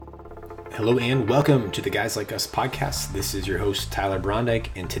Hello and welcome to the Guys Like Us podcast. This is your host, Tyler Brondike,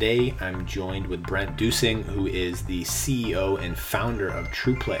 and today I'm joined with Brent Dusing, who is the CEO and founder of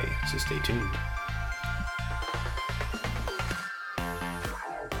TruePlay. So stay tuned.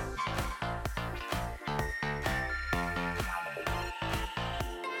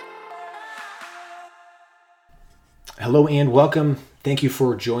 Hello and welcome. Thank you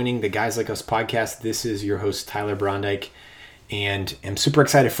for joining the Guys Like Us podcast. This is your host, Tyler Brondike, and I'm super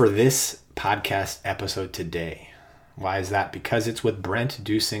excited for this podcast episode today. Why is that? Because it's with Brent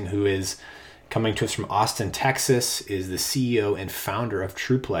Dusing, who is coming to us from Austin, Texas, is the CEO and founder of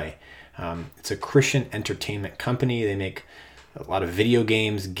TruePlay. It's a Christian entertainment company. They make a lot of video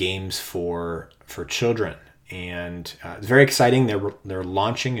games for children, and it's very exciting. They're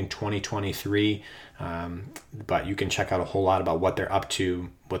launching in 2023, but you can check out a whole lot about what they're up to,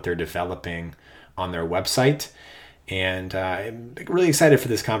 what they're developing on their website. And I'm really excited for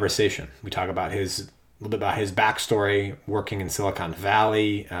this conversation. We talk about a little bit about his backstory, working in Silicon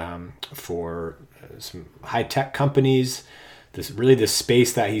Valley for some high-tech companies. This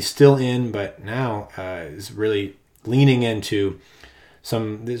space that he's still in, but now is really leaning into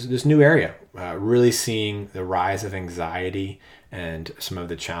this new area. Really seeing the rise of anxiety and some of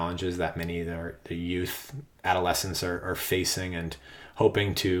the challenges that many of the youth, adolescents are facing, and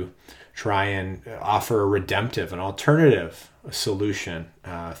hoping to try and offer an alternative solution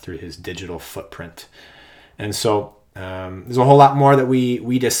through his digital footprint. And so there's a whole lot more that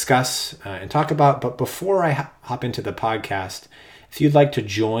we discuss and talk about. But before I hop into the podcast, if you'd like to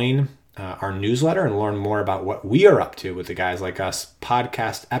join our newsletter and learn more about what we are up to with the Guys Like Us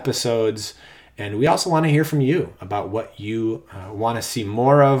podcast episodes, and we also want to hear from you about what you want to see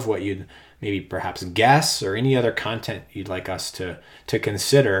more of, what you'd maybe perhaps guess, or any other content you'd like us to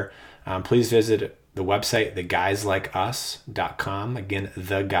consider. Please visit the website, theguyslikeus.com. Again,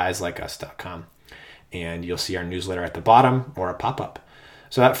 theguyslikeus.com. And you'll see our newsletter at the bottom or a pop-up.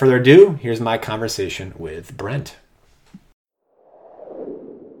 So without further ado, here's my conversation with Brent.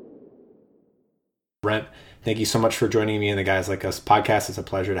 Brent, thank you so much for joining me in the Guys Like Us podcast. It's a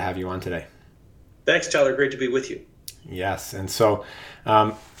pleasure to have you on today. Thanks, Tyler. Great to be with you. Yes. And so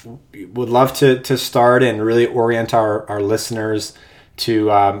would love to start and really orient our listeners to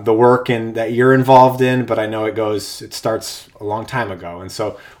the work that you're involved in, but I know it starts a long time ago. And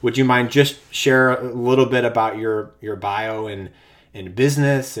so would you mind just share a little bit about your bio and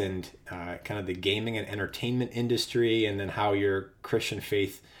business and kind of the gaming and entertainment industry, and then how your Christian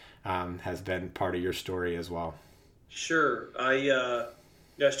faith has been part of your story as well? Sure. I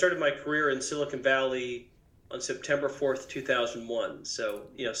started my career in Silicon Valley on September 4th, 2001. So,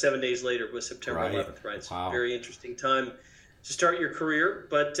 7 days later was September 11th, right? Wow. So very interesting time to start your career.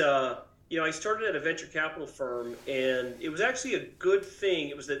 But, I started at a venture capital firm, and it was actually a good thing.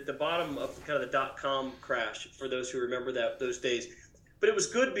 It was at the bottom of kind of the dot-com crash, for those who remember those days. But it was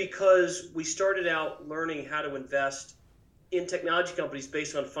good because we started out learning how to invest in technology companies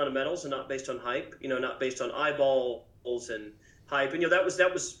based on fundamentals and not based on hype, not based on eyeballs and hype. And,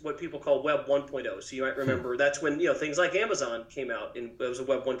 that was what people call Web 1.0. So you might remember that's when, things like Amazon came out, and it was a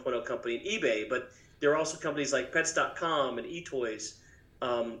Web 1.0 company, and eBay, but there were also companies like Pets.com and eToys.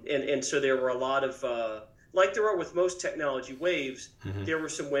 And so there were a lot of, like there are with most technology waves, there were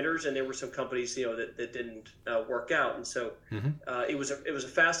some winners and there were some companies, that didn't work out. And so it was a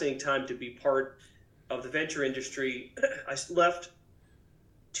fascinating time to be part of the venture industry. I left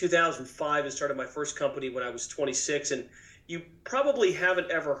 2005 and started my first company when I was 26. And you probably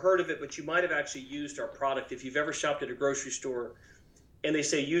haven't ever heard of it, but you might have actually used our product. If you've ever shopped at a grocery store and they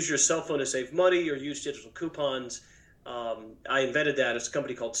say use your cell phone to save money or use digital coupons, I invented that. It's a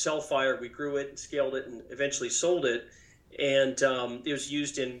company called Cellfire. We grew it and scaled it and eventually sold it. And it was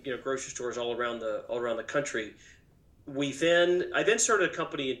used in grocery stores all around the country. I then started a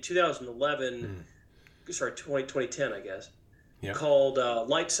company in 2010, I guess, called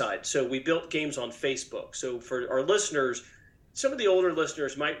Lightside. So we built games on Facebook. So for our listeners, some of the older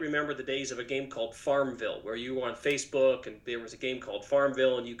listeners might remember the days of a game called Farmville, where you were on Facebook and there was a game called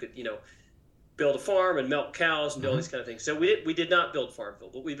Farmville, and you could, build a farm and milk cows and do all these kind of things. So we did not build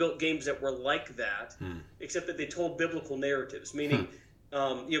Farmville, but we built games that were like that, except that they told biblical narratives, meaning,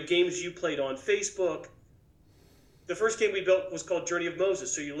 games you played on Facebook. The first game we built was called Journey of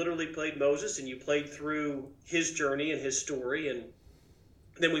Moses. So you literally played Moses and you played through his journey and his story. And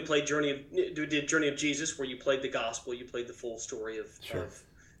then we did Journey of Jesus, where you played the gospel, you played the full story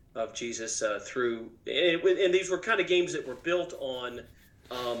of Jesus through. And these were kind of games that were built on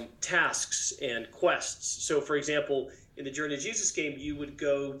tasks and quests. So, for example, in the Journey of Jesus game, you would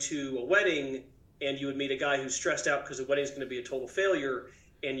go to a wedding and you would meet a guy who's stressed out because the wedding is going to be a total failure,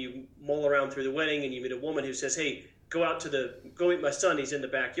 and you mull around through the wedding, and you meet a woman who says, hey, go meet my son, he's in the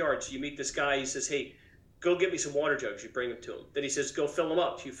backyard. So you meet this guy, he says, hey, go get me some water jugs. You bring them to him. Then he says, go fill them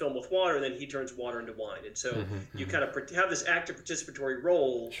up. You fill them with water, and then he turns water into wine. And so you kind of have this active participatory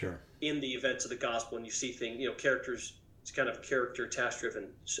role in the events of the gospel, and you see things, characters. It's kind of a character task-driven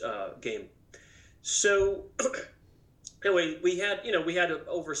game. So anyway, we had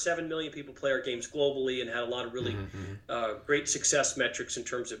over 7 million people play our games globally, and had a lot of really great success metrics in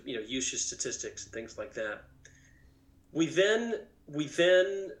terms of usage statistics and things like that. We then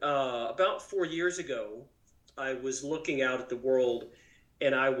about 4 years ago, I was looking out at the world,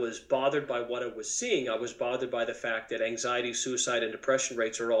 and I was bothered by what I was seeing. I was bothered by the fact that anxiety, suicide, and depression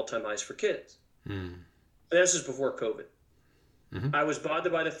rates are all-time highs for kids. And this is before COVID. I was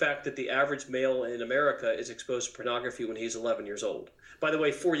bothered by the fact that the average male in America is exposed to pornography when he's 11 years old. By the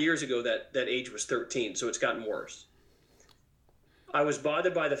way, 4 years ago, that age was 13, so it's gotten worse. I was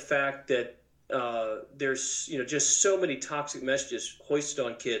bothered by the fact that there's just so many toxic messages hoisted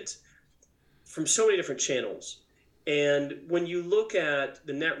on kids from so many different channels. And when you look at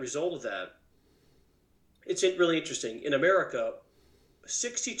the net result of that, it's really interesting. In America,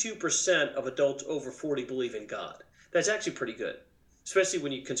 62% of adults over 40 believe in God. That's actually pretty good, especially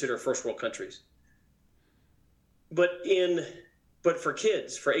when you consider first world countries. But for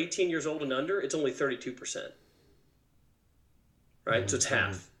kids, for 18 years old and under, it's only 32%. Right? So it's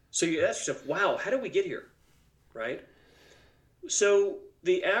half. So you ask yourself, wow, how did we get here? Right? So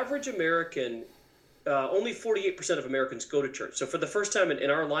the average American, only 48% of Americans go to church. So for the first time in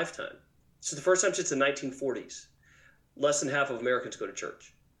our lifetime, so the first time since the 1940s, less than half of Americans go to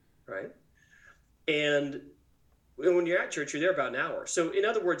church, right? And when you're at church, you're there about an hour. So in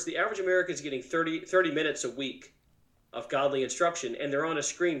other words, the average American is getting 30 minutes a week of godly instruction, and they're on a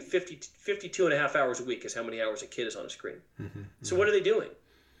screen 52 and a half hours a week is how many hours a kid is on a screen. So what are they doing?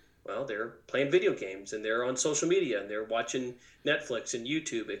 Well, they're playing video games, and they're on social media, and they're watching Netflix and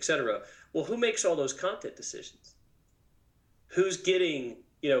YouTube, etc. Well, who makes all those content decisions? Who's getting,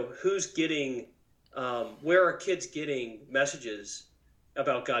 where are kids getting messages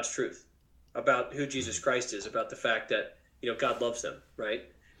about God's truth, about who Jesus Christ is, about the fact that, God loves them, right?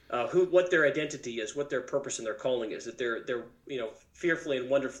 What their identity is, what their purpose and their calling is, that they're fearfully and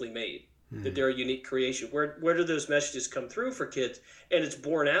wonderfully made, that they're a unique creation. Where do those messages come through for kids? And it's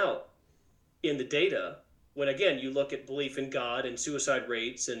borne out in the data when, again, you look at belief in God and suicide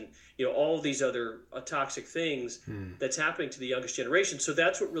rates and all of these other toxic things that's happening to the youngest generation. So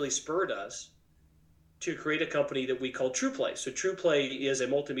that's what really spurred us to create a company that we call TruePlay. So TruePlay is a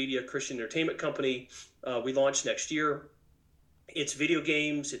multimedia Christian entertainment company. We launched next year. It's video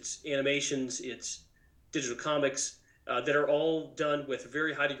games, it's animations, it's digital comics that are all done with a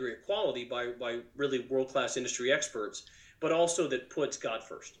very high degree of quality by really world-class industry experts, but also that puts God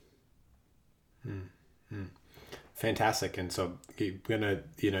first. Fantastic. And so you're gonna,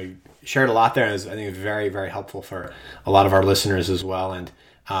 you shared a lot there, and I think it's very, very helpful for a lot of our listeners as well. And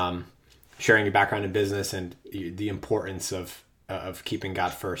sharing your background in business and the importance of keeping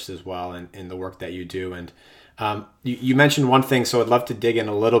God first as well, and in the work that you do. And you mentioned one thing, so I'd love to dig in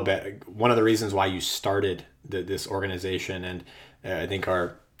a little bit. One of the reasons why you started this organization, and I think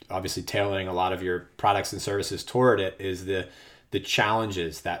are obviously tailoring a lot of your products and services toward it, is the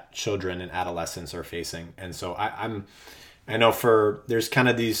challenges that children and adolescents are facing. And so I know there's kind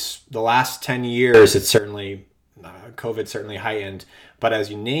of the last 10 years, it's certainly, COVID certainly heightened, but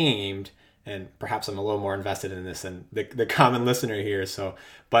as you named, and perhaps I'm a little more invested in this than the common listener here. So,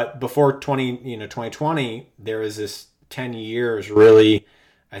 but before 2020, there was this 10 years really,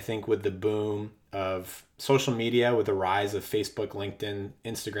 I think, with the boom of social media, with the rise of Facebook, LinkedIn,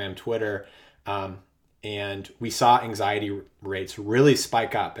 Instagram, Twitter, and we saw anxiety rates really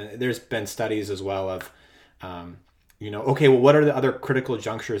spike up. And there's been studies as well of, okay, well, what are the other critical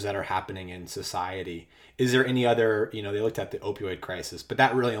junctures that are happening in society? Is there any other, they looked at the opioid crisis, but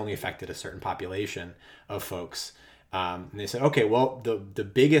that really only affected a certain population of folks. And they said, okay, well, the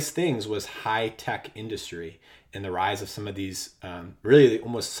biggest things was high-tech industry and the rise of some of these, really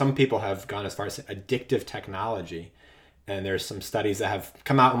almost some people have gone as far as addictive technology. And there's some studies that have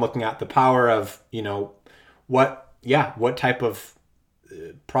come out and looking at the power of, what type of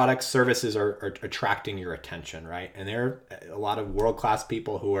products, services are attracting your attention, right? And there are a lot of world-class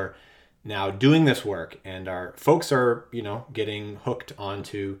people who are now doing this work, and folks are, getting hooked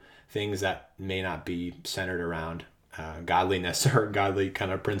onto things that may not be centered around godliness or godly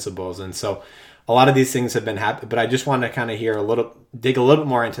kind of principles. And so a lot of these things have been happening, but I just want to kind of dig a little bit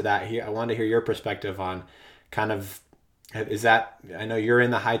more into that here. I want to hear your perspective on kind of, I know you're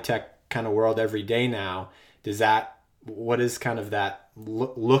in the high tech kind of world every day now. Does that what is kind of that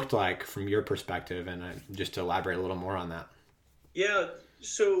looked like from your perspective, and just to elaborate a little more on that? Yeah.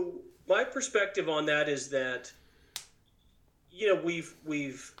 So my perspective on that is that,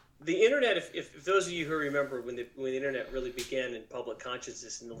 we've the internet. If those of you who remember when the internet really began in public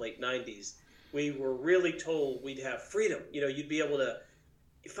consciousness in the late '90s, we were really told we'd have freedom. You'd be able to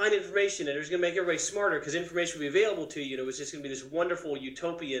find information, and it was going to make everybody smarter because information would be available to you. And it was just going to be this wonderful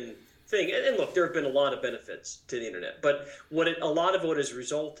utopian thing. And look, there have been a lot of benefits to the internet, but a lot of what has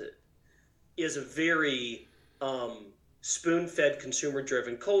resulted is a very spoon-fed,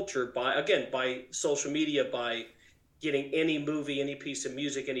 consumer-driven culture by social media, by getting any movie, any piece of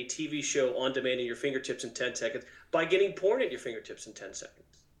music, any TV show on demand at your fingertips in 10 seconds, by getting porn at your fingertips in 10 seconds.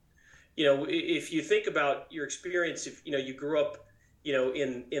 If you think about your experience, if you grew up,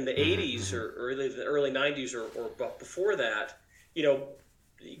 in the 80s or early 90s or before that,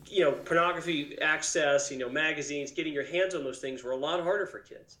 pornography access, magazines, getting your hands on those things were a lot harder for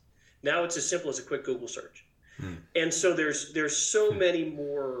kids. Now it's as simple as a quick Google search. And so there's so many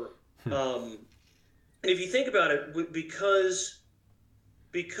more. And if you think about it, because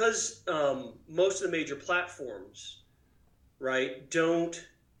most of the major platforms, right, don't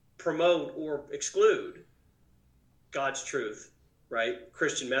promote or exclude God's truth, right,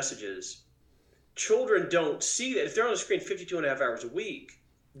 Christian messages, children don't see that. If they're on the screen 52 and a half hours a week,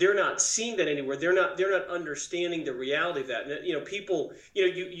 they're not seeing that anywhere. They're not understanding the reality of that. And, people,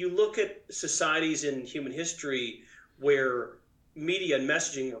 you look at societies in human history where media and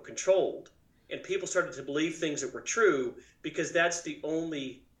messaging were controlled, and people started to believe things that were true because that's the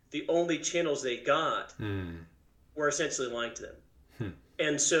only channels they got were essentially lying to them.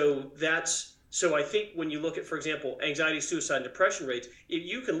 And so I think when you look at, for example, anxiety, suicide, and depression rates,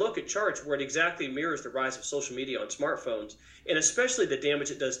 you can look at charts where it exactly mirrors the rise of social media on smartphones, and especially the damage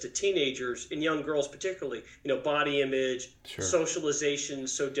it does to teenagers and young girls particularly. Body image, socialization,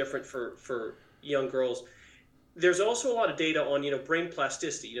 so different for young girls. There's also a lot of data on, brain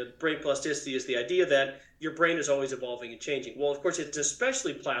plasticity. Brain plasticity is the idea that your brain is always evolving and changing. Well, of course, it's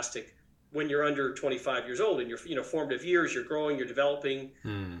especially plastic when you're under 25 years old. In your formative years, you're growing, you're developing.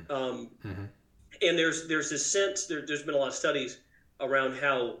 And there's this sense, there's been a lot of studies around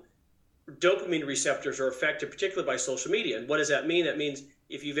how dopamine receptors are affected, particularly by social media. And what does that mean? That means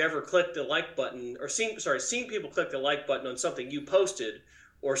if you've ever clicked the like button or seen people click the like button on something you posted,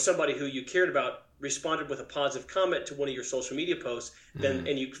 or somebody who you cared about responded with a positive comment to one of your social media posts, and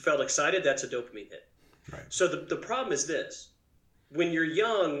you felt excited, that's a dopamine hit. Right. So the problem is this. When you're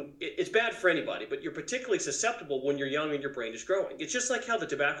young, it's bad for anybody, but you're particularly susceptible when you're young and your brain is growing. It's just like how the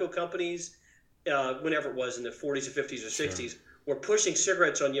tobacco companies, whenever it was in the 40s or 50s or 60s, were pushing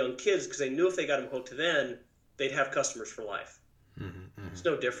cigarettes on young kids because they knew if they got them hooked then, they'd have customers for life. It's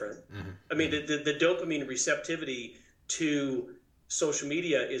no different. I mean, the dopamine receptivity to social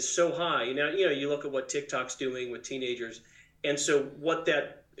media is so high. Now, you look at what TikTok's doing with teenagers, and so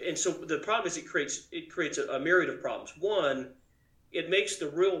the problem is it creates a myriad of problems. One, it makes the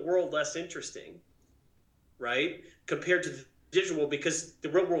real world less interesting, right, compared to the digital world, because the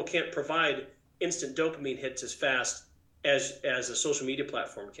real world can't provide instant dopamine hits as fast as a social media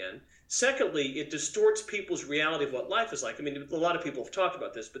platform can. Secondly, it distorts people's reality of what life is like. I mean, a lot of people have talked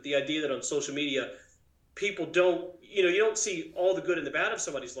about this, but the idea that on social media, people don't, you don't see all the good and the bad of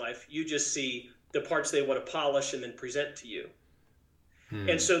somebody's life. You just see the parts they want to polish and then present to you.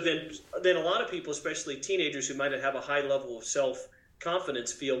 And so then a lot of people, especially teenagers who might have a high level of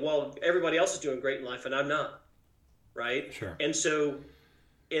self-confidence, feel, well, everybody else is doing great in life and I'm not, right? Sure. And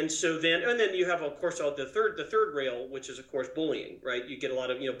then you have, of course, the third rail, which is, of course, bullying, right? You get a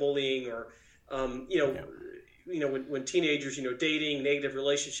lot of, bullying or, when teenagers, dating, negative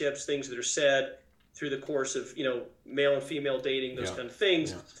relationships, things that are said through the course of, male and female dating, those kind of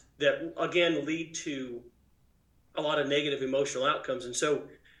things that, again, lead to a lot of negative emotional outcomes. And so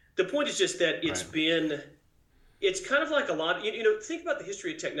the point is just that it's kind of like a lot, think about the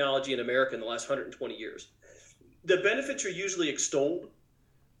history of technology in America in the last 120 years. The benefits are usually extolled,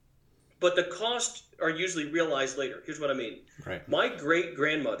 but the costs are usually realized later. Here's what I mean. Right. My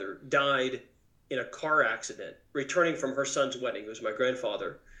great-grandmother died in a car accident returning from her son's wedding. It was my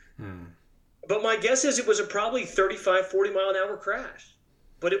grandfather. But my guess is it was a probably 35, 40-mile-an-hour crash.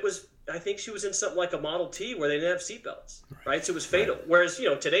 But I think she was in something like a Model T where they didn't have seatbelts, right? So it was fatal. Right. Whereas,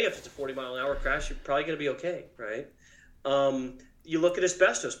 today, if it's a 40-mile-an-hour crash, you're probably going to be okay, right? You look at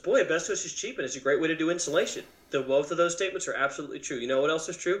asbestos. Boy, asbestos is cheap, and it's a great way to do insulation. Both of those statements are absolutely true. You know what else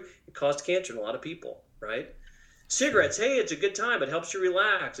is true? It caused cancer in a lot of people, right? Cigarettes, hey, it's a good time. It helps you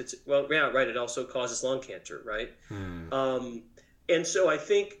relax. It also causes lung cancer, right? And so I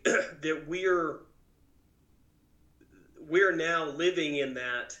think that we're now living in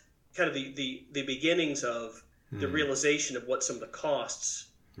that kind of the beginnings of the realization of what some of the costs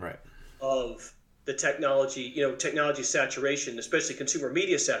of the technology, technology saturation, especially consumer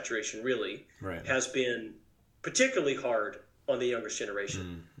media saturation, really has been particularly hard on the youngest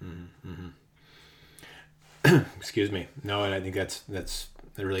generation. Excuse me. No, and I think that's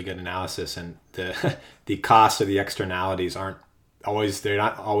a really good analysis. And the cost of the externalities they're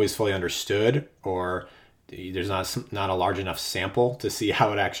not always fully understood, or there's not a large enough sample to see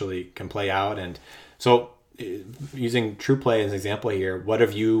how it actually can play out. And so, using TruePlay as an example here, what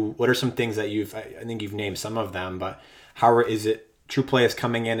are some things that I think you've named some of them, but how is it TruePlay is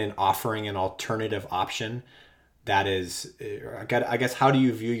coming in and offering an alternative option that is, I guess, how do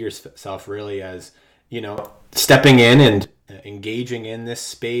you view yourself really as, stepping in and engaging in this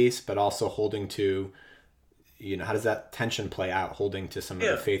space, but also holding to, how does that tension play out, holding to some of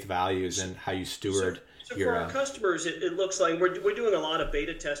the faith values and how you steward So for our customers, it looks like we're doing a lot of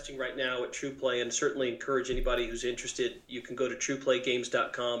beta testing right now at TruePlay, and certainly encourage anybody who's interested. You can go to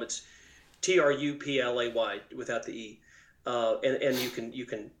trueplaygames.com. It's TRUPLAY without the E, and you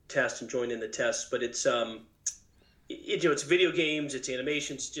can test and join in the tests. But it's it's video games, it's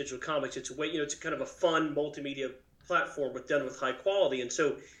animations, it's digital comics. It's a way, it's kind of a fun multimedia platform done with high quality, and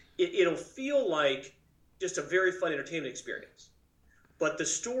so it'll feel like just a very fun entertainment experience. But the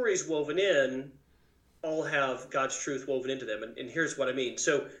stories woven in all have God's truth woven into them. And here's what I mean.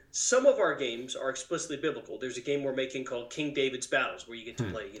 So some of our games are explicitly biblical. There's a game we're making called King David's Battles, where you get to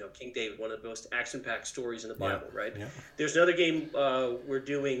play, King David, one of the most action-packed stories in the Bible, right? Yeah. There's another game we're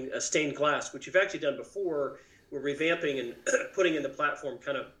doing, Stained Glass, which you've actually done before. We're revamping and putting in the platform,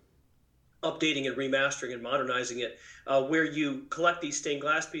 kind of updating and remastering and modernizing it, where you collect these stained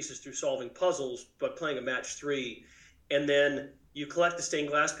glass pieces through solving puzzles, but playing a match 3. And then you collect the stained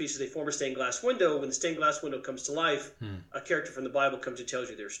glass pieces, they form a stained glass window. When the stained glass window comes to life, a character from the Bible comes and tells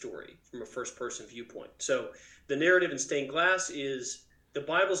you their story from a first-person viewpoint. So the narrative in stained glass is the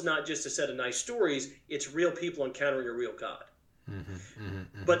Bible's not just a set of nice stories, it's real people encountering a real God.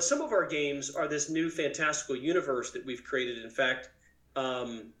 But some of our games are this new fantastical universe that we've created. In fact,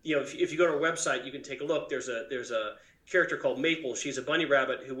 if you go to our website, you can take a look. There's a character called Maple. She's a bunny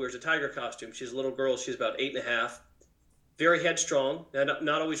rabbit who wears a tiger costume. She's a little girl. She's about 8.5. Very headstrong,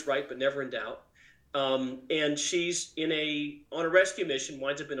 not always right, but never in doubt. And she's on a rescue mission,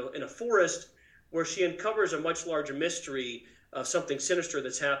 winds up in a forest where she uncovers a much larger mystery of something sinister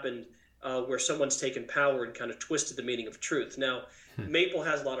that's happened, where someone's taken power and kind of twisted the meaning of truth. Now, Maple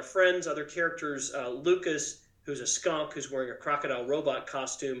has a lot of friends, other characters. Lucas, who's a skunk, who's wearing a crocodile robot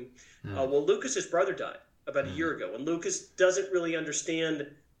costume. Well, Lucas's brother died about a year ago, and Lucas doesn't really understand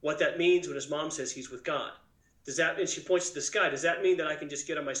what that means when his mom says he's with God. And she points to the sky. Does that mean that I can just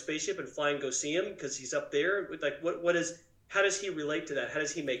get on my spaceship and fly and go see him because he's up there? Like, how does he relate to that? How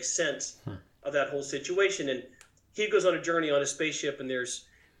does he make sense of that whole situation? And he goes on a journey on a spaceship, and there's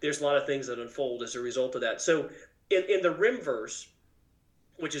a lot of things that unfold as a result of that. So in the Rimverse,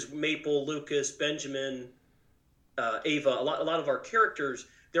 which is Maple, Lucas, Benjamin, Ava, a lot of our characters,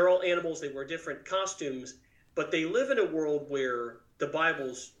 they're all animals. They wear different costumes, but they live in a world where the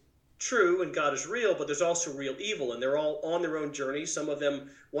Bible's true and God is real, but there's also real evil, and they're all on their own journey.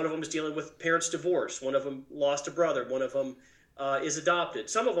 One of them is dealing with parents' divorce. One of them lost a brother. One of them is adopted.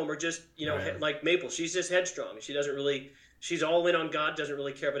 Some of them are just, like Maple. She's just headstrong. She's all in on God, doesn't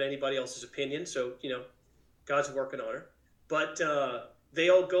really care about anybody else's opinion. So, God's working on her. But they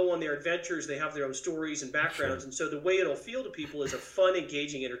all go on their adventures. They have their own stories and backgrounds. Sure. And so the way it'll feel to people is a fun,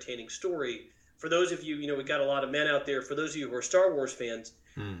 engaging, entertaining story. For those of you, we've got a lot of men out there. For those of you who are Star Wars fans,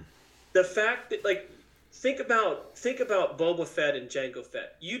 the fact that, think about Boba Fett and Jango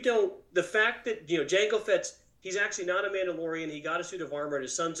Fett. The fact that, Jango Fett's, he's actually not a Mandalorian. He got a suit of armor, and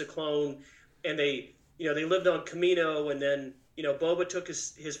his son's a clone, and they lived on Kamino, and then, Boba took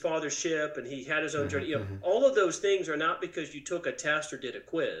his father's ship, and he had his own journey. All of those things are not because you took a test or did a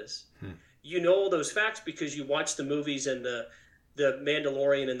quiz. You know all those facts because you watched the movies and the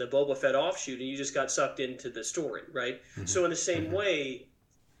Mandalorian and the Boba Fett offshoot, and you just got sucked into the story, right? So in the same way,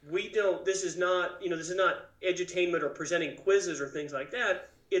 this is not edutainment or presenting quizzes or things like that.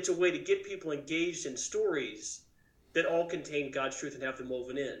 It's a way to get people engaged in stories that all contain God's truth and have them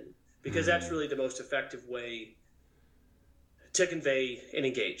woven in, because that's really the most effective way to convey and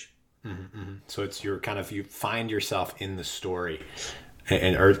engage. So it's you find yourself in the story,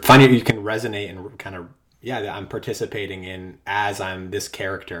 or find you can resonate and kind of, I'm participating in as I'm this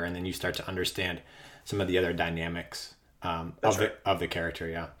character, and then you start to understand some of the other dynamics of the character.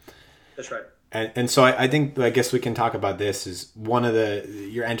 Yeah, that's right. And so I think, I guess we can talk about this is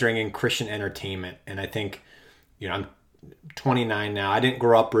you're entering in Christian entertainment. And I think, I'm 29 now. I didn't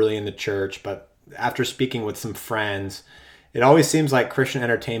grow up really in the church, but after speaking with some friends, it always seems like Christian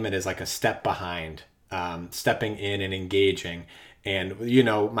entertainment is like a step behind, stepping in and engaging. And,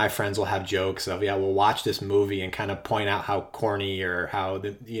 my friends will have jokes of, yeah, we'll watch this movie and kind of point out how corny or how,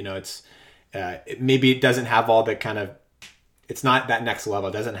 it's, maybe it doesn't have all the kind of, it's not that next level.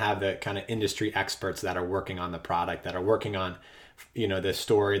 It doesn't have the kind of industry experts that are working on the product, that are working on, the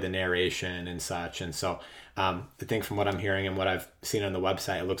story, the narration and such. And so I think from what I'm hearing and what I've seen on the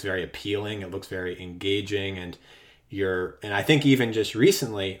website, it looks very appealing. It looks very engaging. And I think even just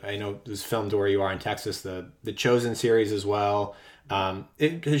recently, I know it was filmed where you are in Texas, the Chosen series as well.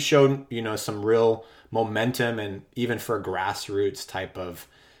 It has shown, some real momentum, and even for a grassroots type of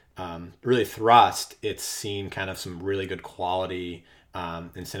really thrust, it's seen kind of some really good quality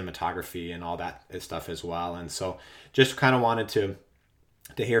in cinematography and all that stuff as well. And so just kind of wanted to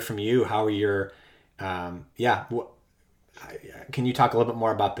hear from you how you're, can you talk a little bit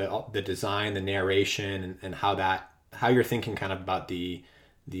more about the design, the narration, and how you're thinking kind of about the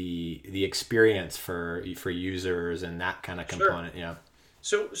experience for users and that kind of component? Sure. Yeah.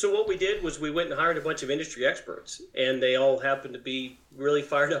 So what we did was we went and hired a bunch of industry experts, and they all happened to be really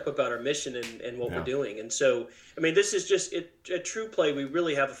fired up about our mission and what we're doing. And so, I mean, this is just a true play. We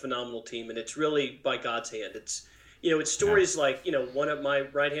really have a phenomenal team, and it's really by God's hand. It's, it's stories like, one of my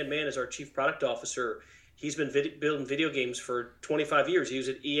right-hand man is our chief product officer. He's been building video games for 25 years. He was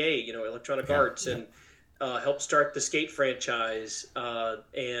at EA, Electronic Arts, and helped start the Skate franchise,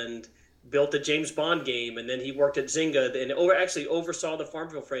 and built a James Bond game, and then he worked at Zynga and actually oversaw the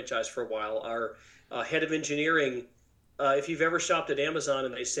Farmville franchise for a while. Our head of engineering, if you've ever shopped at Amazon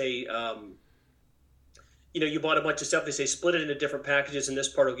and they say, you bought a bunch of stuff, they say split it into different packages and this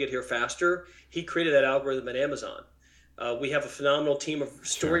part will get here faster. He created that algorithm at Amazon. We have a phenomenal team of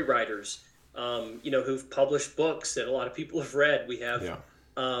story writers, who've published books that a lot of people have read. We have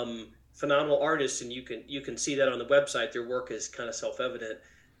phenomenal artists, and you can see that on the website. Their work is kind of self-evident.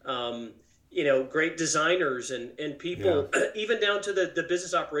 Great designers and people, even down to the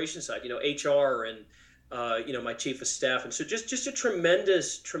business operations side, HR and, my chief of staff. And so just a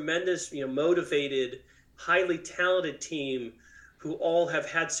tremendous, motivated, highly talented team who all have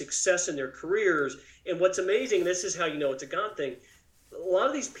had success in their careers. And what's amazing, this is how it's a God thing. A lot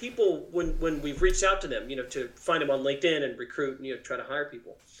of these people, when we've reached out to them, to find them on LinkedIn and recruit and, try to hire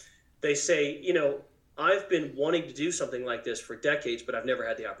people, they say, I've been wanting to do something like this for decades, but I've never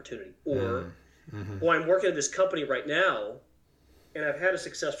had the opportunity. Or, well, I'm working at this company right now, and I've had a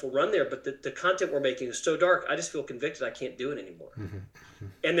successful run there, but the content we're making is so dark, I just feel convicted I can't do it anymore.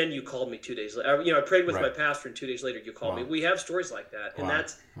 And then you called me 2 days later. I prayed with my pastor, and 2 days later you called me. We have stories like that, and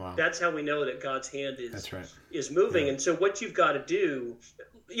that's how we know that God's hand is moving. And so what you've got to do,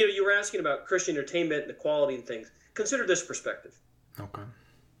 you were asking about Christian entertainment and the quality and things. Consider this perspective. Okay.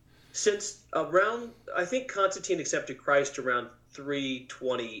 Since around, I think Constantine accepted Christ around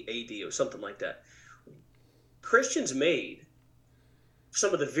 320 AD or something like that, Christians made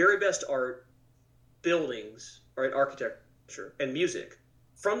some of the very best art, buildings, architecture, and music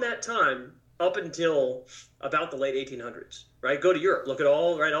from that time up until about the late 1800s, right? Go to Europe, look at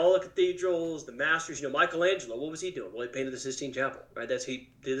all the cathedrals, the masters. Michelangelo, what was he doing? Well, he painted the Sistine Chapel, right? He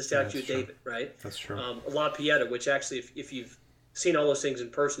did the statue of David, right? That's true. La Pieta, which actually, if you've seen all those things in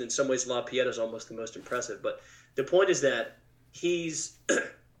person, in some ways La Pieta is almost the most impressive. But the point is that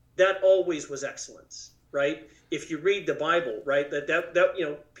that always was excellence, right? If you read the Bible, right,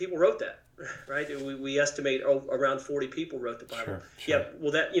 that people wrote that, right? We estimate around 40 people wrote the Bible. Sure. Yeah,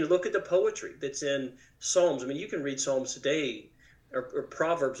 well, that look at the poetry that's in Psalms. I mean, you can read Psalms today or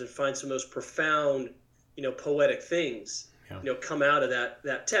Proverbs and find some of those profound, poetic things, come out of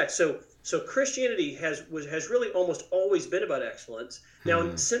that text. So Christianity has really almost always been about excellence.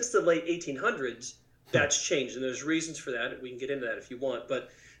 Now, since the late 1800s, that's changed, and there's reasons for that. We can get into that if you want.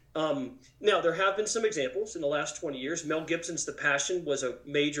 But now there have been some examples in the last 20 years. Mel Gibson's The Passion was a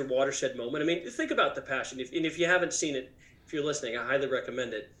major watershed moment. I mean, think about The Passion. If you haven't seen it, if you're listening, I highly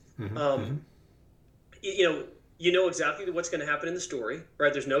recommend it. You know exactly what's going to happen in the story,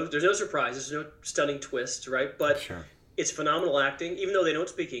 right? There's no surprises, there's no stunning twists, right? But it's phenomenal acting, even though they don't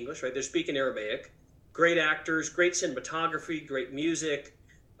speak English, right? They're speaking Aramaic. Great actors, great cinematography, great music,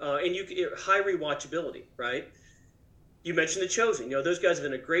 and high rewatchability, right? You mentioned The Chosen. Those guys have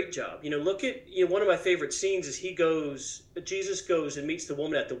done a great job. Look at one of my favorite scenes is Jesus goes and meets the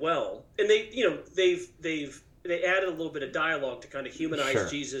woman at the well, and they added a little bit of dialogue to kind of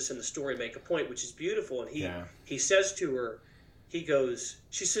humanize Jesus and the story, make a point, which is beautiful. And he says to her,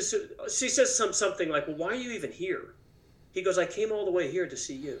 she says something like, "Well, why are you even here?" He goes, "I came all the way here to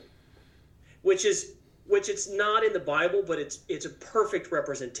see you," which is which it's not in the Bible, but it's a perfect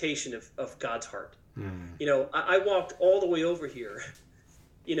representation of God's heart. You know, I walked all the way over here,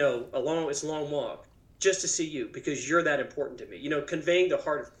 you know, it's a long walk, just to see you, because you're that important to me. You know, conveying the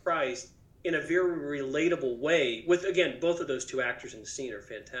heart of Christ in a very relatable way with, again, both of those two actors in the scene are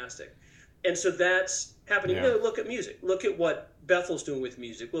fantastic. And so that's happening. Yeah. You know, look at music. Look at what Bethel's doing with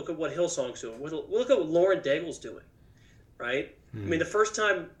music. Look at what Hillsong's doing. Look at what Lauren Daigle's doing, right? I mean, the first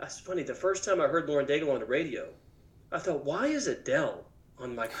time I heard Lauren Daigle on the radio, I thought, why is Adele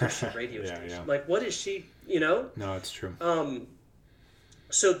on my Christian radio station? Yeah. Like, what is she, you know? No, it's true.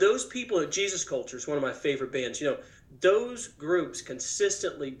 So those people at Jesus Culture is one of my favorite bands. You know, those groups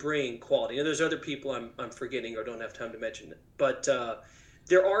consistently bring quality. And there's other people I'm forgetting or don't have time to mention, but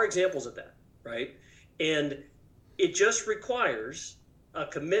there are examples of that, right? And it just requires a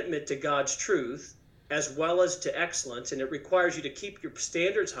commitment to God's truth as well as to excellence, and it requires you to keep your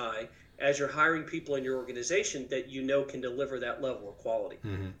standards high as you're hiring people in your organization that you know can deliver that level of quality.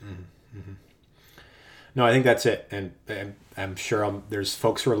 No, I think that's it. And I'm sure there's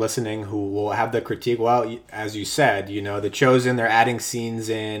folks who are listening who will have the critique. Well, as you said, you know, The Chosen, they're adding scenes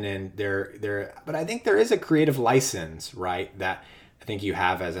in, and but I think there is a creative license, right, that I think you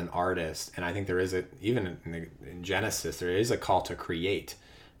have as an artist. And I think there is even in Genesis, there is a call to create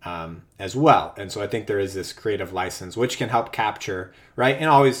as well. And so I think there is this creative license, which can help capture, right? And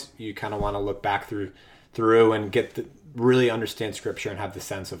always you kind of want to look back through and really understand scripture and have the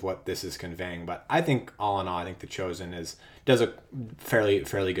sense of what this is conveying. But I think all in all, I think The Chosen does a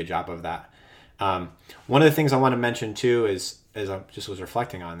fairly good job of that. One of the things I want to mention too is, as I just was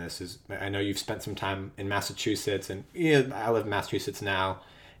reflecting on this, is I know you've spent some time in Massachusetts, and I live in Massachusetts now,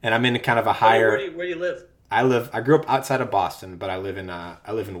 and I'm in kind of a higher. Where do you live? I grew up outside of Boston, but I live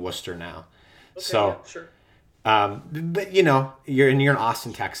in Worcester now. Okay, so, yeah, sure. But you know, you're in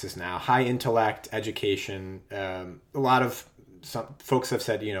Austin, Texas now. High intellect, education. A lot of some folks have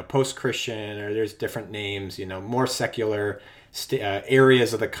said, you know, post-Christian, or there's different names. You know, more secular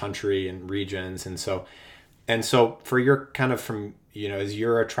areas of the country and regions, and so for your kind of from, you know, as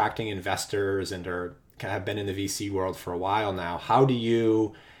you're attracting investors and have been in the VC world for a while now, how do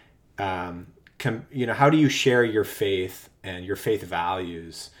you how do you share your faith and your faith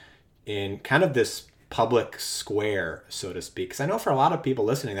values in kind of this public square, so to speak? Because I know for a lot of people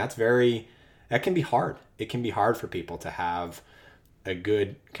listening, that can be hard. It can be hard for people to have a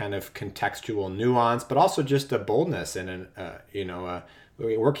good kind of contextual nuance, but also just a boldness and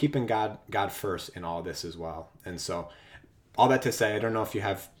we're keeping God first in all this as well. And so all that to say, I don't know if you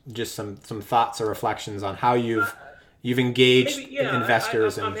have just some thoughts or reflections on how you've engaged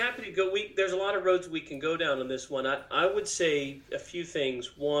investors. I'm happy to go. There's a lot of roads we can go down on this one. I would say a few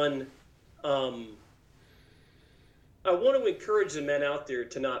things. One, I want to encourage the men out there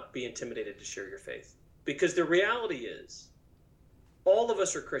to not be intimidated to share your faith, because the reality is all of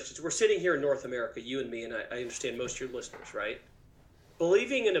us are Christians. We're sitting here in North America, you and me, and I understand most of your listeners, right?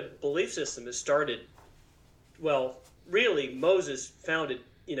 Believing in a belief system has started, well, really Moses founded,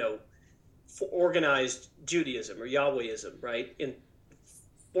 you know, organized Judaism or Yahwehism, right, in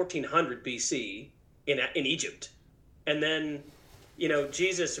 1400 BC in Egypt. And then, you know,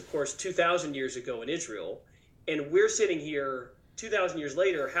 Jesus, of course, 2,000 years ago in Israel. And we're sitting here 2,000 years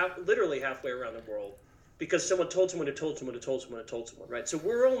later, literally halfway around the world, because someone told someone to told someone to told someone to told someone, right? So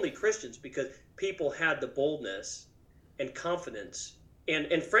we're only Christians because people had the boldness and confidence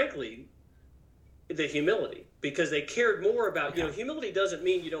and frankly, the humility, because they cared more about, you know, humility doesn't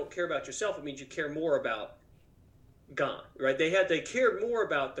mean you don't care about yourself. It means you care more about God, right? They cared more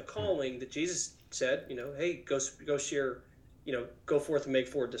about the calling that Jesus said, you know, hey, go share, you know, go forth and make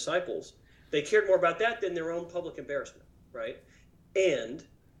 4 disciples. They cared more about that than their own public embarrassment, right? And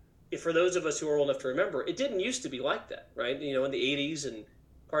if for those of us who are old enough to remember, it didn't used to be like that, right? You know, in the 80s and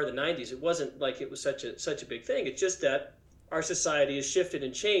part of the 90s, it wasn't like it was such a big thing. It's just that our society has shifted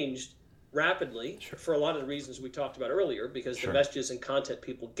and changed rapidly for a lot of the reasons we talked about earlier, because the messages and content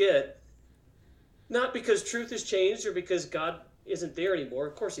people get, not because truth has changed or because God isn't there anymore.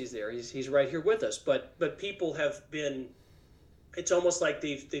 Of course he's there. He's right here with us. But people have been, it's almost like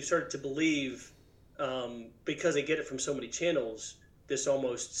they've started to believe, because they get it from so many channels, this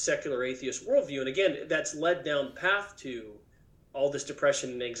almost secular atheist worldview. And again, that's led down the path to all this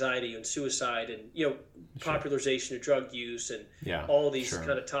depression and anxiety and suicide and, you know, popularization of drug use and all these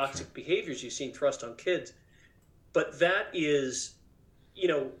kind of toxic behaviors you've seen thrust on kids. But that is, you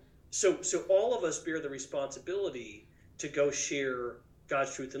know, so all of us bear the responsibility to go share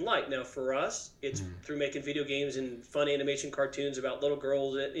God's truth and light. Now, for us, it's through making video games and fun animation cartoons about little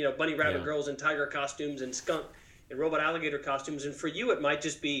girls, you know, bunny rabbit girls in tiger costumes and skunk and robot alligator costumes. And for you, it might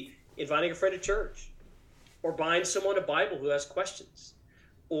just be inviting a friend to church, or buying someone a Bible who has questions,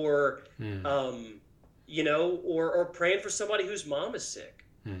 or or praying for somebody whose mom is sick,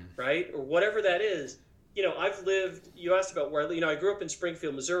 right, or whatever that is. I've lived. You asked about where I grew up in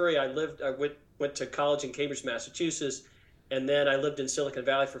Springfield, Missouri. I went to college in Cambridge, Massachusetts, and then I lived in Silicon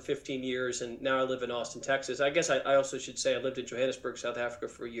Valley for 15 years, and now I live in Austin, Texas. I guess I also should say I lived in Johannesburg, South Africa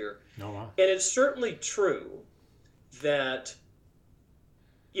for a year. Oh, wow. And it's certainly true that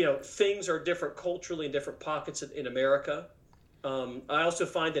things are different culturally in different pockets in America. I also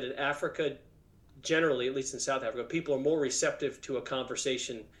find that in Africa, generally, at least in South Africa, people are more receptive to a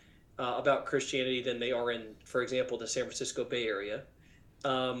conversation about Christianity than they are in, for example, the San Francisco Bay Area.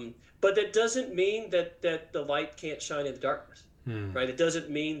 But that doesn't mean that the light can't shine in the darkness, right? It doesn't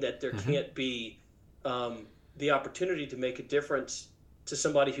mean that there can't be the opportunity to make a difference to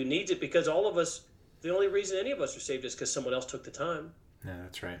somebody who needs it, because all of us, the only reason any of us are saved is because someone else took the time. Yeah,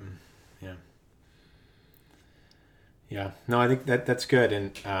 that's right. Yeah. Yeah. No, I think that's good.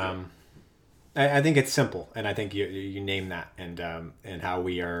 And I think it's simple. And I think you name that. And how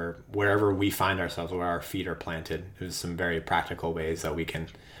we are, wherever we find ourselves, where our feet are planted, there's some very practical ways that we can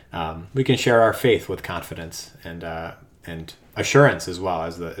share our faith with confidence and assurance as well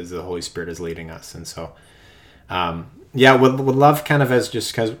as the Holy Spirit is leading us. And so, would love kind of, as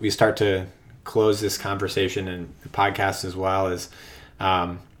just because we start to close this conversation and the podcast as well, is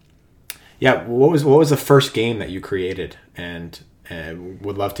what was the first game that you created, and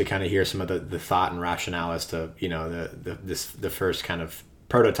would love to kind of hear some of the thought and rationale as to the first kind of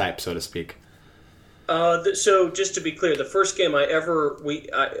prototype, so to speak. So just to be clear, the first game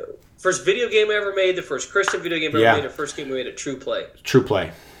first video game I ever made, the first Christian video game I ever made, the first game we made at True Play. True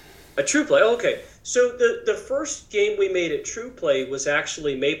Play. A True Play. Okay. So the first game we made at True Play was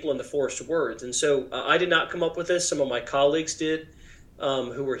actually Maple and the Forest of Words. And so I did not come up with this. Some of my colleagues did,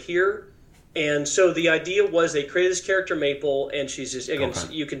 who were here. And so the idea was they created this character Maple, and she's just, again,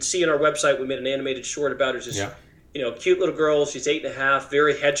 you can see on our website, we made an animated short about her. Just, cute little girl. She's 8.5,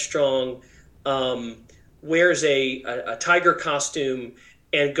 very headstrong, wears a tiger costume,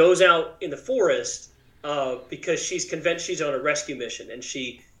 and goes out in the forest because she's convinced she's on a rescue mission. And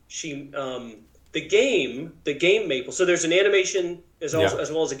the game Maple. So there's an animation as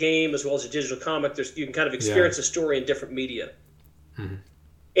well as a game, as well as a digital comic. You can kind of experience a story in different media. Mm-hmm.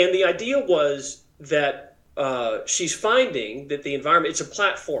 And the idea was that she's finding that the environment, it's a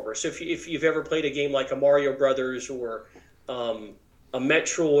platformer. So if you've ever played a game like a Mario Brothers or a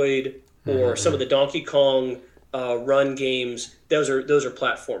Metroid or some of the Donkey Kong run games, those are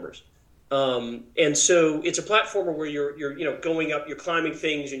platformers. And so it's a platformer where you're going up, you're climbing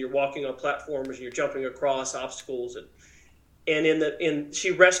things, and you're walking on platforms, and you're jumping across obstacles, and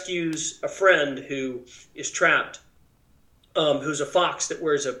she rescues a friend who is trapped, who's a fox that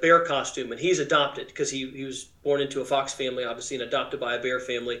wears a bear costume, and he's adopted because he was born into a fox family, obviously, and adopted by a bear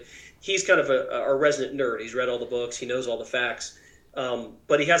family. He's kind of a resident nerd. He's read all the books, he knows all the facts,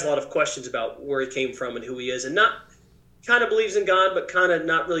 but he has a lot of questions about where he came from and who he is, and kind of believes in God, but kind of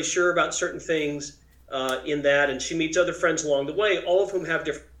not really sure about certain things in that. And she meets other friends along the way, all of whom have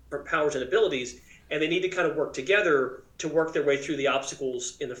different powers and abilities, and they need to kind of work together to work their way through the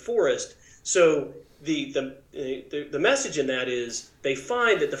obstacles in the forest. So the message in that is they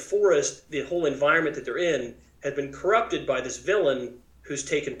find that the forest, the whole environment that they're in, had been corrupted by this villain who's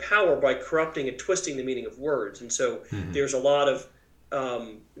taken power by corrupting and twisting the meaning of words. And so there's a lot of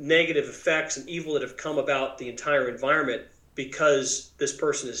negative effects and evil that have come about the entire environment because this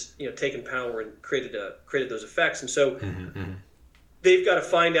person has taken power and created those effects. And so they've got to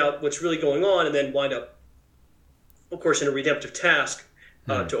find out what's really going on, and then wind up, of course, in a redemptive task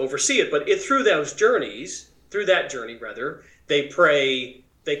to oversee it. But through that journey, they pray,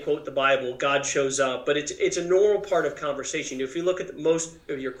 they quote the Bible, God shows up. But it's a normal part of conversation. If you look at most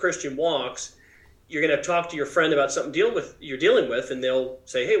of your Christian walks, you're going to talk to your friend about something you're dealing with, and they'll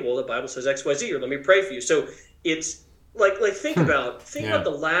say, hey, well, the Bible says X, Y, Z, or let me pray for you. So it's like think about the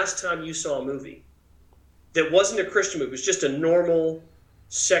last time you saw a movie that wasn't a Christian movie. It was just a normal,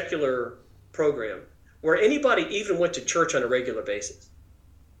 secular program where anybody even went to church on a regular basis,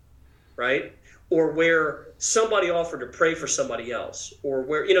 right? Or where somebody offered to pray for somebody else, or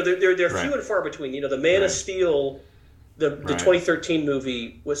where, they're few and far between. The Man of Steel, the 2013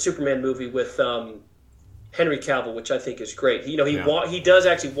 movie, Superman movie with Henry Cavill, which I think is great. He does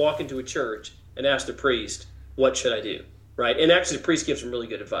actually walk into a church and ask the priest, what should I do? Right. And actually the priest gives him really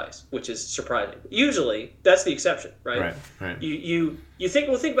good advice, which is surprising. Usually that's the exception, right? Right. You think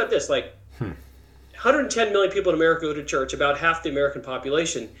about this, like 110 million people in America go to church, about half the American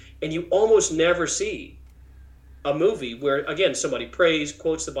population, and you almost never see a movie where, again, somebody prays,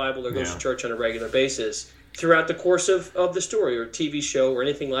 quotes the Bible, or goes to church on a regular basis. throughout the course of the story or TV show or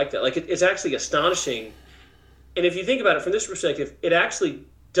anything like that. Like it's actually astonishing. And if you think about it from this perspective, it actually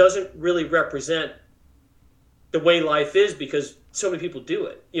doesn't really represent the way life is because so many people do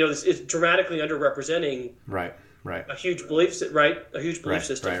it. It's dramatically underrepresenting right a huge belief system.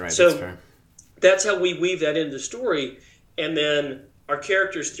 Right. So that's how we weave that into the story, and then our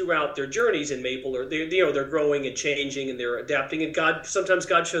characters throughout their journeys in Maple are they're growing and changing and they're adapting, and sometimes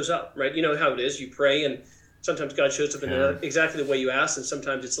God shows up, right? You know how it is. You pray and sometimes God shows up in exactly the way you asked, and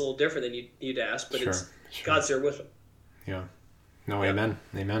sometimes it's a little different than you'd ask, but God's there with them. Yeah. No, amen.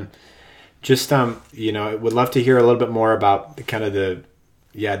 Just would love to hear a little bit more about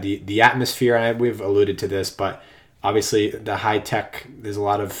the atmosphere. And we've alluded to this, but obviously the high tech. There's a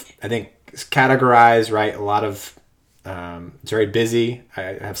lot of, I think, it's categorized, right? A lot of it's very busy. I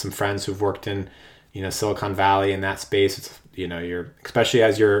have some friends who've worked in Silicon Valley in that space. It's you're, especially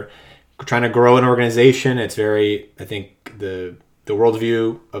as you're trying to grow an organization, it's very, I think the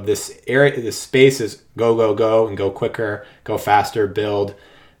worldview of this area, this space is go and go quicker, go faster, build,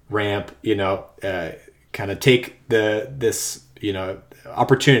 ramp, kind of take this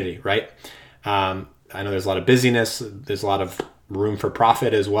opportunity, right? I know there's a lot of busyness, there's a lot of room for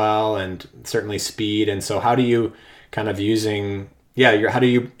profit as well, and certainly speed. And so how do you kind of how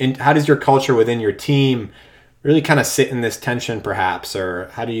does your culture within your team really kind of sit in this tension perhaps, or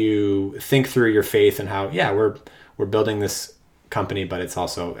how do you think through your faith and how, we're building this company, but it's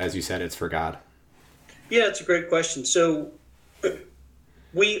also, as you said, it's for God? Yeah, it's a great question. So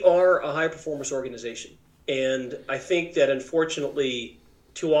we are a high performance organization. And I think that unfortunately,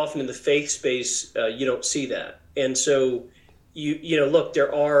 too often in the faith space, you don't see that. And so look,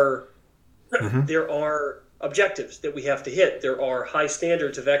 there are objectives that we have to hit. There are high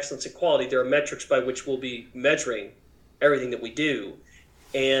standards of excellence and quality. There are metrics by which we'll be measuring everything that we do.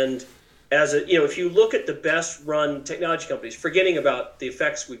 And if you look at the best run technology companies, forgetting about the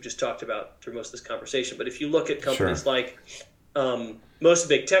effects we've just talked about through most of this conversation, but if you look at companies like most of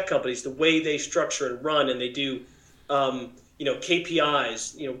the big tech companies, the way they structure and run, and they do,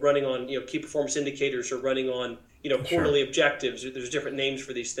 KPIs, running on, key performance indicators, or running on, quarterly objectives. There's different names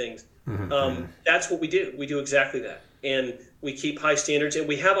for these things. That's what we do. We do exactly that. And we keep high standards, and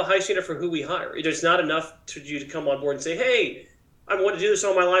we have a high standard for who we hire. It's not enough for you to come on board and say, hey, I want to do this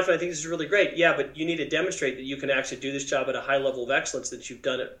all my life, and I think this is really great. Yeah, but you need to demonstrate that you can actually do this job at a high level of excellence, that you've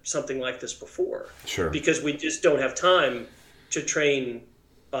done something like this before. Sure. Because we just don't have time to train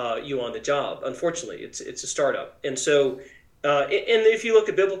you on the job. Unfortunately, it's a startup. And so, and if you look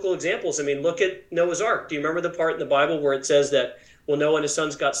at biblical examples, look at Noah's Ark. Do you remember the part in the Bible where it says that, Noah and his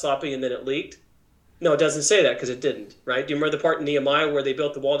sons got sloppy and then it leaked? No, it doesn't say that, because it didn't, right? Do you remember the part in Nehemiah where they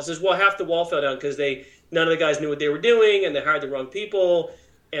built the wall? It says, half the wall fell down because none of the guys knew what they were doing, and they hired the wrong people,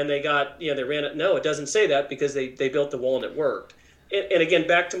 and they ran it. No, it doesn't say that, because they built the wall and it worked. And again,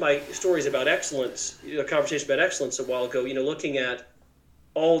 back to my stories about excellence, a conversation about excellence a while ago, looking at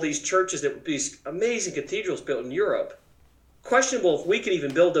all these churches, these amazing cathedrals built in Europe, questionable if we could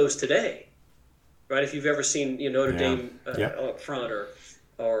even build those today, right? If you've ever seen Notre Dame up front,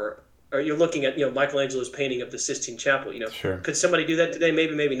 or you're looking at Michelangelo's painting of the Sistine Chapel, Sure. Could somebody do that today?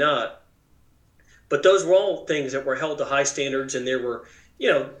 Maybe, maybe not. But those were all things that were held to high standards, and there were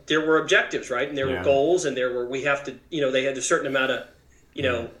objectives, right? And there were goals, and they had a certain amount of,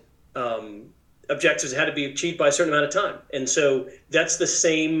 objectives that had to be achieved by a certain amount of time. And so that's the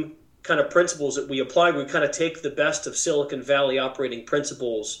same kind of principles that we apply. We kind of take the best of Silicon Valley operating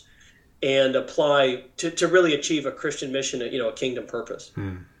principles and apply to really achieve a Christian mission, a kingdom purpose.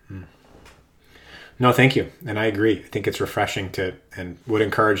 Mm-hmm. No, thank you. And I agree. I think it's refreshing and would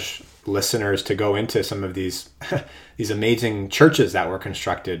encourage listeners to go into some of these these amazing churches that were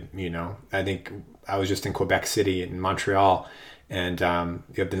constructed. I think I was just in Quebec City in Montreal, and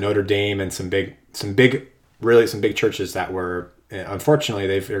you have the Notre Dame and some big churches that were,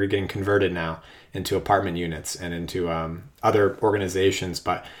 unfortunately, they're getting converted now into apartment units and into other organizations.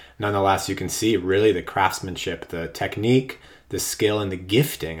 But nonetheless, you can see really the craftsmanship, the technique, the skill, and the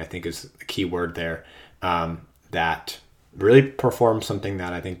gifting, I think, is the key word there, that really performs something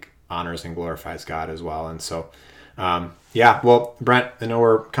that I think honors and glorifies God as well. And so, well, Brent, I know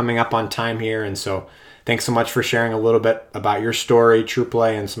we're coming up on time here, and so thanks so much for sharing a little bit about your story,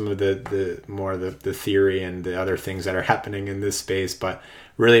 TruePlay, and some of the more the theory and the other things that are happening in this space. But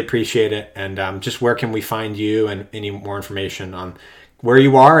really appreciate it. And just where can we find you, and any more information on where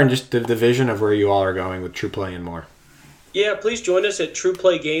you are and just the vision of where you all are going with TruePlay and more? Yeah, please join us at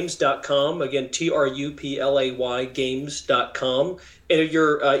trueplaygames.com. Again, TRUPLAY games.com. And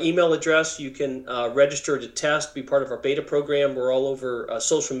your email address, you can register to test, be part of our beta program. We're all over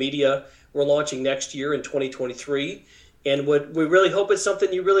social media. we're launching next year in 2023. And what we really hope it's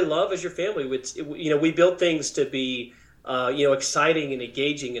something you really love as your family. We build things to be, exciting and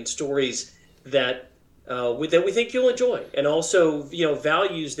engaging, and stories that we think you'll enjoy, and also,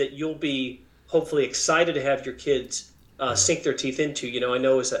 values that you'll be hopefully excited to have your kids sink their teeth into. I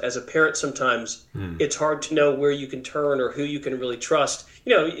know as a parent, sometimes it's hard to know where you can turn or who you can really trust.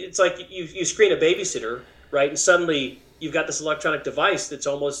 It's like you screen a babysitter, right? And suddenly you've got this electronic device that's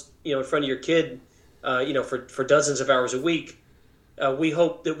almost, in front of your kid, for dozens of hours a week. We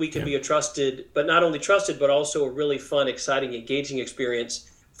hope that we can be but not only trusted, but also a really fun, exciting, engaging experience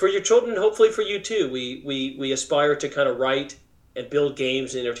for your children, and hopefully for you too. We aspire to kind of write and build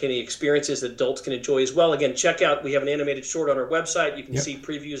games and entertaining experiences that adults can enjoy as well. Again, we have an animated short on our website. You can see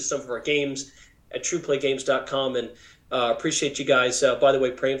previews of some of our games at trueplaygames.com, and appreciate you guys, by the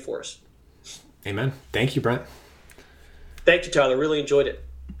way, praying for us. Amen. Thank you, Brent. Thank you, Tyler. Really enjoyed it.